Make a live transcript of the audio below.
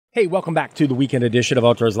Hey, welcome back to the weekend edition of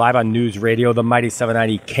Outdoors Live on News Radio, the Mighty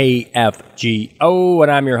 790 KFGO,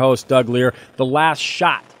 and I'm your host, Doug Lear. The last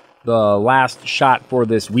shot for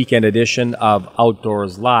this weekend edition of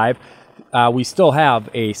Outdoors Live. We still have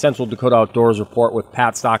a Central Dakota Outdoors report with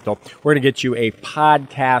Pat Stockdale. We're going to get you a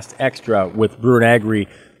podcast extra with Brewer and Agri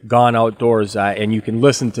Gone Outdoors, and you can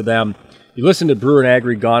listen to them. You listen to Brewer and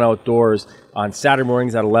Agri Gone Outdoors on Saturday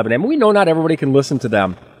mornings at 11 a.m. We know not everybody can listen to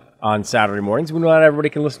them on Saturday mornings. We know not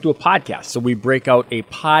everybody can listen to a podcast, so we break out a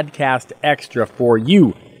podcast extra for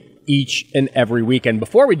you each and every weekend.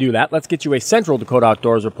 Before we do that, let's get you a Central Dakota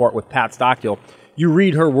Outdoors report with Pat Stockdale. You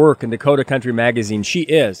read her work in Dakota Country Magazine. She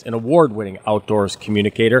is an award-winning outdoors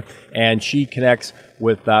communicator, and she connects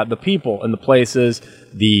with the people and the places,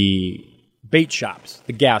 the bait shops,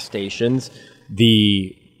 the gas stations,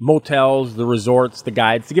 the motels, the resorts, the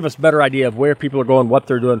guides, to give us a better idea of where people are going, what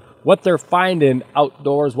they're doing, what they're finding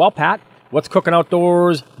outdoors. Well, Pat, what's cooking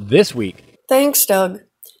outdoors this week? Thanks, Doug.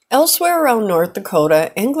 Elsewhere around North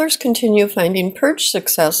Dakota, anglers continue finding perch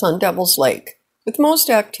success on Devil's Lake, with most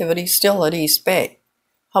activity still at East Bay.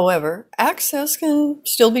 However, access can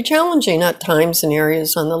still be challenging at times in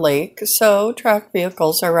areas on the lake, so tracked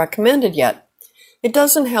vehicles are recommended yet. It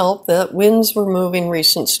doesn't help that winds were moving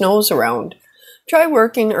recent snows around. Try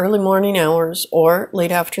working early morning hours or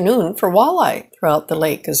late afternoon for walleye throughout the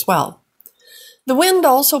lake as well. The wind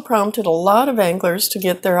also prompted a lot of anglers to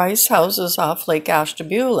get their ice houses off Lake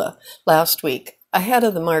Ashtabula last week, ahead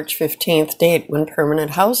of the March 15th date when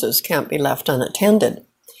permanent houses can't be left unattended.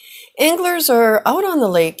 Anglers are out on the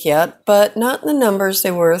lake yet, but not in the numbers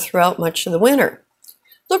they were throughout much of the winter.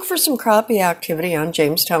 Look for some crappie activity on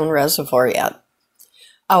Jamestown Reservoir yet.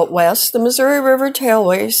 Out west, the Missouri River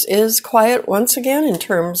tailways is quiet once again in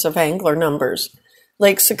terms of angler numbers.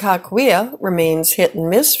 Lake Sakakawea remains hit and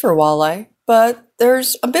miss for walleye, but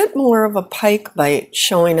there's a bit more of a pike bite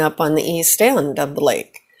showing up on the east end of the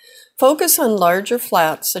lake. Focus on larger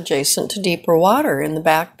flats adjacent to deeper water in the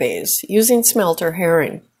back bays, using smelter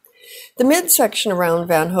herring. The midsection around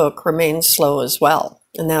Van Hook remains slow as well,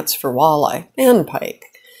 and that's for walleye and pike.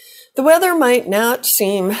 The weather might not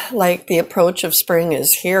seem like the approach of spring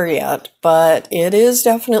is here yet, but it is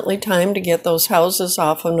definitely time to get those houses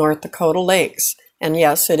off of North Dakota lakes. And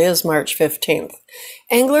yes, it is March 15th.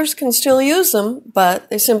 Anglers can still use them, but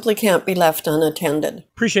they simply can't be left unattended.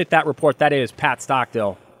 Appreciate that report. That is Pat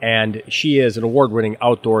Stockdale, and she is an award-winning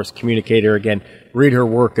outdoors communicator. Again, read her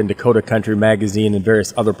work in Dakota Country Magazine and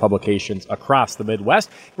various other publications across the Midwest.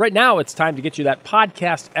 Right now, it's time to get you that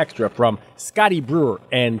podcast extra from Scotty Brewer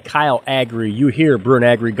and Kyle Agri. You hear Brewer and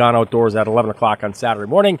Agri Gone Outdoors at 11 o'clock on Saturday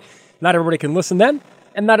morning. Not everybody can listen then,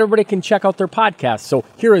 and not everybody can check out their podcast. So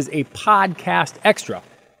here is a podcast extra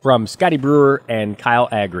from Scotty Brewer and Kyle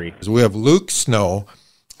Agri. We have Luke Snow.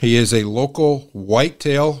 He is a local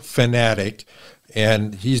whitetail fanatic.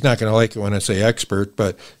 And he's not going to like it when I say expert,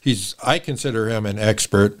 but I consider him an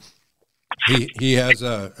expert. He has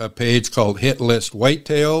a page called Hit List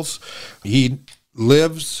Whitetails. He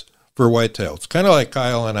lives for whitetails, kind of like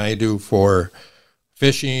Kyle and I do for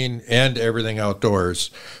fishing and everything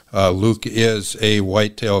outdoors. Luke is a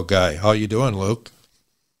whitetail guy. How you doing, Luke?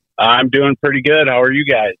 I'm doing pretty good. How are you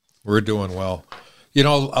guys? We're doing well. You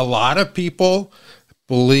know, a lot of people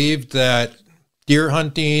believe that deer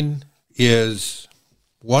hunting is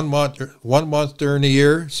 1 month during the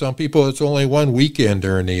year. Some people it's only one weekend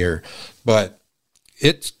during the year, but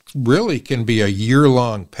it really can be a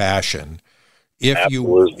year-long passion if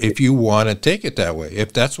you want to take it that way.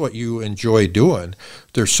 If that's what you enjoy doing,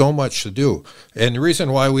 there's so much to do. And the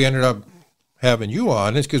reason why we ended up having you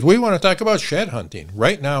on is because we want to talk about shed hunting.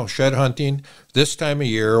 Right now, shed hunting this time of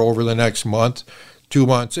year over the next month, 2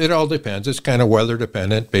 months, it all depends. It's kind of weather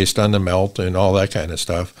dependent based on the melt and all that kind of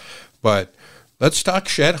stuff. But let's talk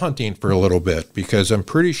shed hunting for a little bit, because I'm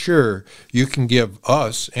pretty sure you can give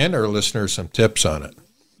us and our listeners some tips on it.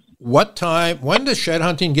 When does shed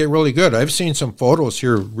hunting get really good? I've seen some photos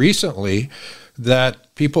here recently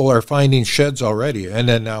that people are finding sheds already, and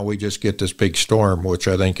then now we just get this big storm, which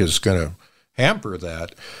I think is going to hamper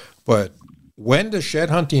that. But when does shed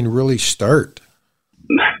hunting really start?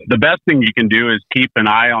 The best thing you can do is keep an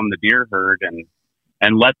eye on the deer herd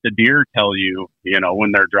and let the deer tell you,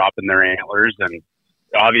 when they're dropping their antlers. And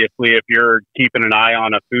obviously, if you're keeping an eye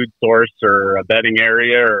on a food source or a bedding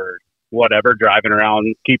area or whatever, driving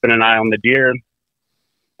around, keeping an eye on the deer,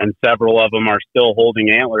 and several of them are still holding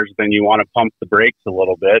antlers, then you want to pump the brakes a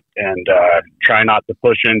little bit and try not to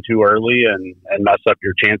push in too early and mess up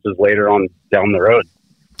your chances later on down the road.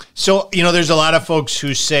 So, there's a lot of folks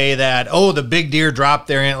who say that, the big deer dropped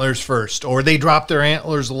their antlers first, or they dropped their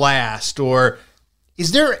antlers last, or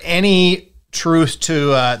is there any truth to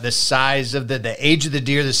the size of the age of the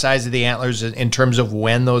deer, the size of the antlers in terms of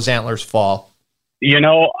when those antlers fall?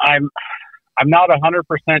 I'm not 100%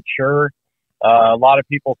 sure. A lot of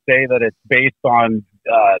people say that it's based on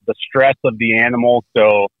the stress of the animal.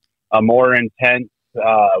 So a more intense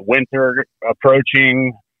winter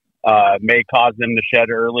approaching may cause them to shed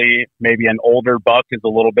early. Maybe an older buck is a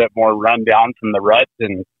little bit more run down from the rut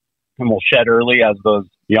and will shed early, as those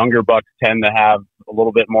younger bucks tend to have a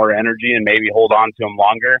little bit more energy and maybe hold on to them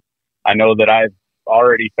longer. I know that I've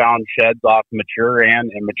already found sheds off mature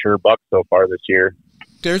and immature bucks so far this year.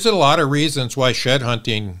 There's a lot of reasons why shed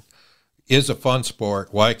hunting is a fun sport,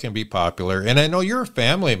 why it can be popular. And I know you're a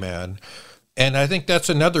family man, and I think that's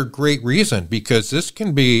another great reason, because this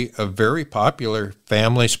can be a very popular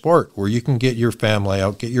family sport where you can get your family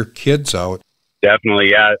out, get your kids out.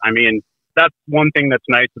 Definitely, yeah. I mean, that's one thing that's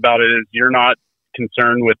nice about it is you're not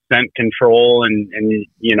concerned with scent control and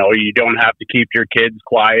you don't have to keep your kids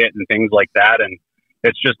quiet and things like that. And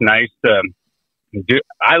it's just nice to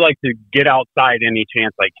I like to get outside any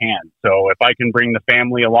chance I can. So if I can bring the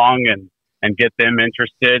family along and get them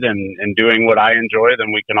interested in doing what I enjoy,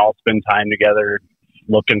 then we can all spend time together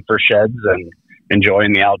looking for sheds and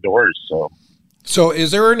enjoying the outdoors. So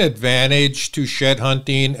is there an advantage to shed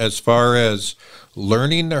hunting as far as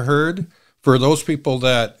learning the herd for those people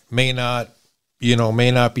that may not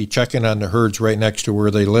be checking on the herds right next to where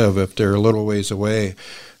they live if they're a little ways away?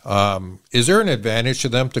 Is there an advantage to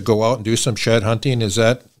them to go out and do some shed hunting? Is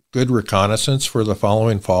that good reconnaissance for the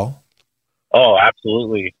following fall? Oh,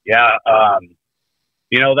 absolutely. Yeah.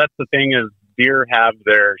 That's the thing is deer have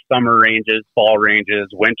their summer ranges, fall ranges,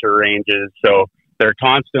 winter ranges. So they're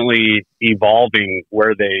constantly evolving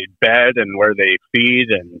where they bed and where they feed.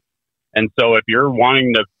 And so if you're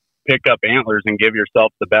wanting to pick up antlers and give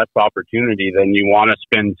yourself the best opportunity, then you want to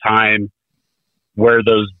spend time where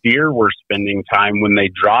those deer were spending time when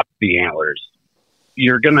they dropped the antlers.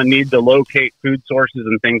 You're going to need to locate food sources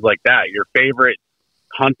and things like that. Your favorite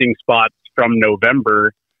hunting spots from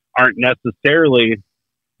November aren't necessarily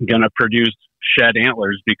going to produce shed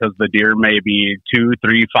antlers because the deer may be 2,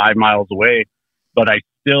 3, 5 miles away. But I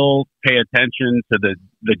still pay attention to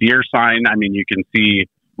the deer sign. I mean, you can see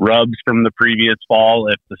rubs from the previous fall.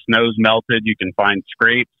 If the snow's melted, you can find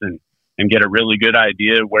scrapes and get a really good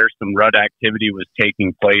idea where some rut activity was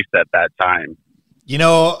taking place at that time.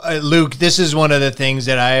 Luke, this is one of the things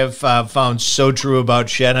that I have found so true about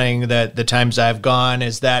shedding that the times I've gone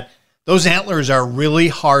is that those antlers are really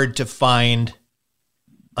hard to find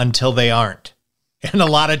until they aren't. And a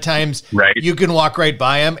lot of times you can walk right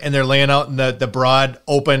by them and they're laying out in the broad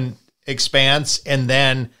open expanse. And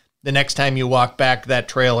then the next time you walk back that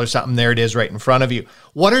trail or something, there it is right in front of you.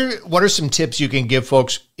 What are some tips you can give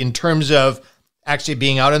folks in terms of actually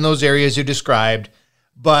being out in those areas you described,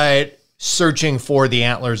 but searching for the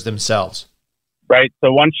antlers themselves? Right.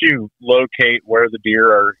 So once you locate where the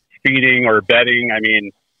deer are feeding or bedding, I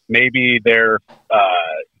mean, maybe they're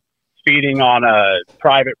feeding on a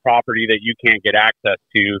private property that you can't get access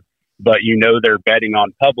to, but they're bedding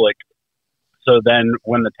on public. So then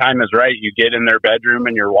when the time is right, you get in their bedroom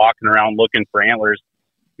and you're walking around looking for antlers.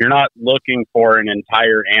 You're not looking for an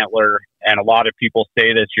entire antler. And a lot of people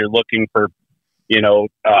say that you're looking for,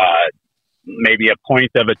 maybe a point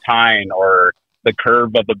of a tine or the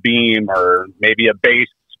curve of a beam or maybe a base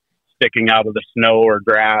sticking out of the snow or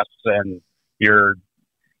grass. And you're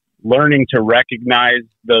learning to recognize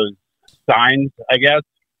those signs, I guess.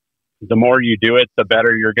 The more you do it, the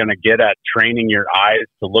better you're going to get at training your eyes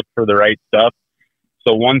to look for the right stuff.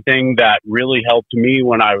 So one thing that really helped me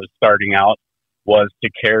when I was starting out was to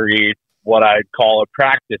carry what I'd call a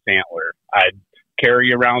practice antler. I'd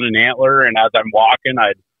carry around an antler, and as I'm walking,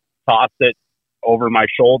 I'd toss it over my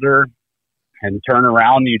shoulder and turn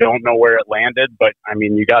around. You don't know where it landed, but I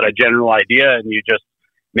mean, you got a general idea, and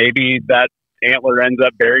maybe that antler ends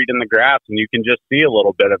up buried in the grass and you can just see a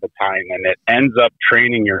little bit of a tine, and it ends up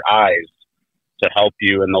training your eyes to help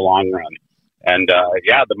you in the long run. And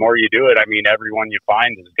the more you do it, I mean, everyone you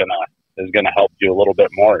find is gonna help you a little bit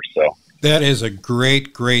more. So that is a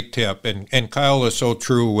great tip, and Kyle is so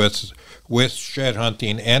true with shed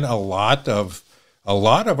hunting and a lot of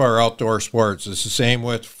our outdoor sports. It's the same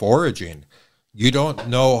with foraging. You don't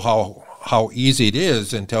know how easy it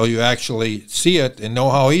is until you actually see it and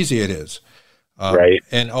know how easy it is. Right.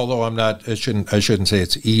 And although I shouldn't say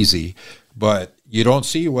it's easy, but you don't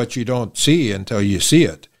see what you don't see until you see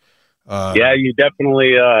it. You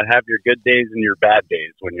definitely have your good days and your bad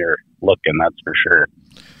days when you're looking, that's for sure.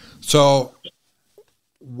 So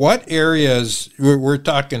what areas, we're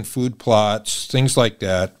talking food plots, things like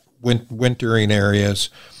that, wintering areas,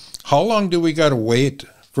 how long do we got to wait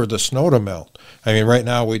for the snow to melt. I mean, right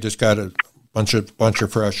now we just got a bunch of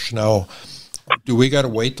fresh snow. Do we got to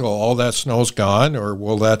wait till all that snow's gone, or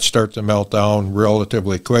will that start to melt down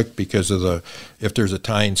relatively quick because of if there's a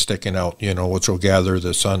tine sticking out, which will gather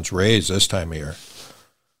the sun's rays this time of year?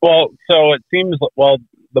 Well, so it seems,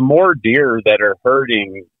 the more deer that are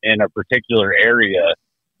herding in a particular area,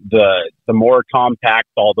 the more compact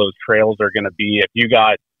all those trails are going to be. If you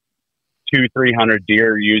got 200-300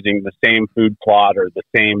 deer using the same food plot or the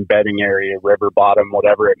same bedding area, river bottom,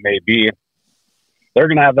 whatever it may be, they're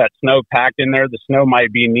going to have that snow packed in there. The snow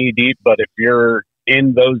might be knee deep, but if you're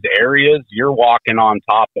in those areas, you're walking on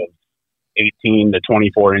top of 18 to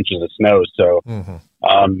 24 inches of snow. So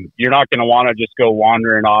you're not going to want to just go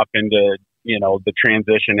wandering off into, the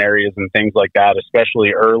transition areas and things like that,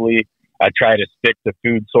 especially early. I try to stick to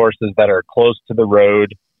food sources that are close to the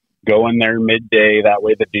road, go in there midday. That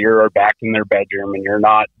way the deer are back in their bedroom and you're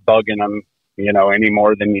not bugging them, any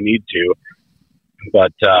more than you need to.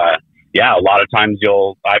 But, yeah, a lot of times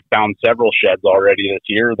I've found several sheds already this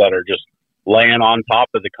year that are just laying on top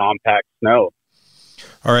of the compact snow.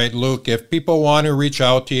 All right, Luke, if people want to reach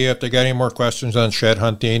out to you, if they got any more questions on shed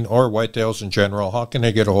hunting or whitetails in general, how can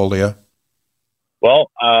they get a hold of you?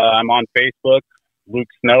 Well, I'm on Facebook, Luke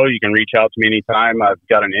Snow. You can reach out to me anytime. I've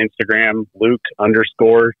got an Instagram,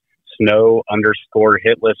 Luke_Snow_hitlist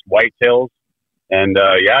whitetails. And,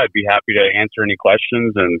 I'd be happy to answer any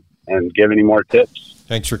questions and give any more tips.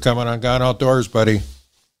 Thanks for coming on Gone Outdoors, buddy.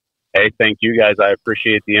 Hey, thank you guys. I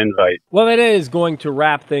appreciate the invite. Well, that is going to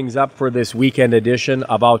wrap things up for this weekend edition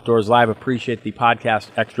of Outdoors Live. Appreciate the podcast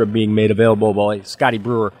extra being made available by Scotty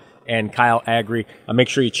Brewer and Kyle Agri. Make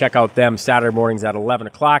sure you check out them Saturday mornings at 11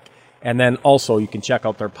 o'clock. And then also you can check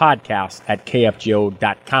out their podcast at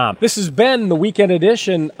kfgo.com. This has been the weekend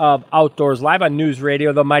edition of Outdoors Live on News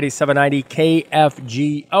Radio, the Mighty 790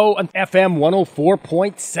 KFGO and FM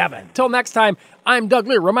 104.7. Till next time, I'm Doug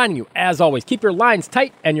Lear reminding you, as always, keep your lines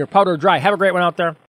tight and your powder dry. Have a great one out there.